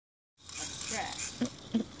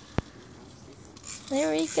There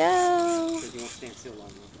we go. Because you won't stand still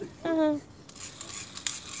long enough.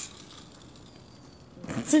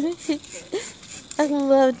 I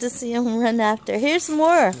love to see him run after. Here's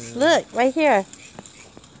more. Look, right here.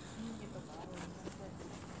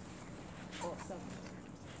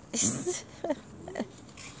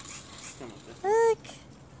 Look.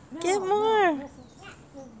 Get more.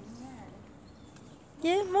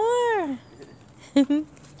 Get more.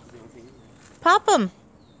 Pop them.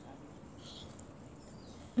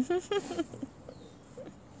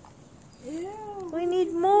 We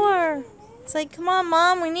need more. It's like, come on,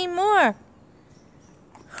 Mom, we need more.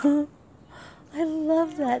 I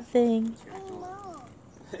love that thing.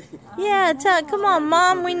 Yeah, come on,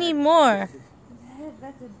 Mom, we need more.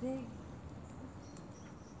 That's a big...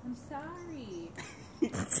 I'm sorry.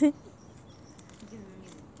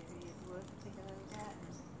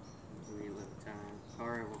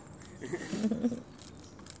 Horrible.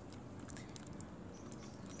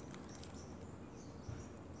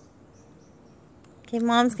 Okay,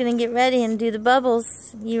 Mom's gonna get ready and do the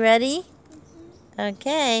bubbles. You ready?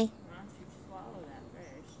 Okay.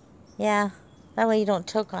 Yeah, that way you don't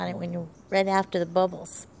choke on it when you're right after the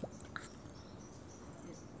bubbles.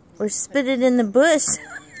 Or spit it in the bush.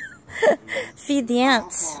 Feed the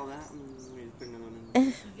ants.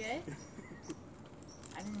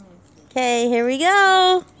 Okay, here we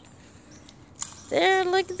go. There,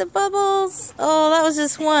 look at the bubbles. Oh, that was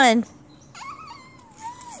just one.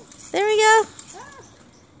 There we go.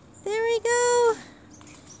 There we go.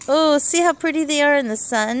 Oh, see how pretty they are in the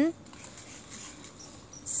sun?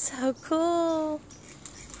 So cool.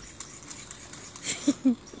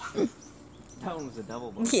 That one was a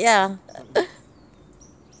double bubble. Yeah.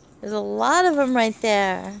 There's a lot of them right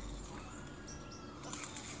there.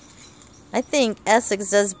 I think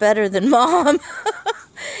Essex does better than Mom.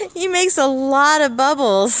 He makes a lot of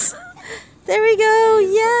bubbles. There we go.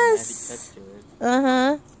 Yes.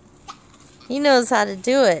 Uh-huh. He knows how to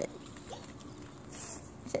do it.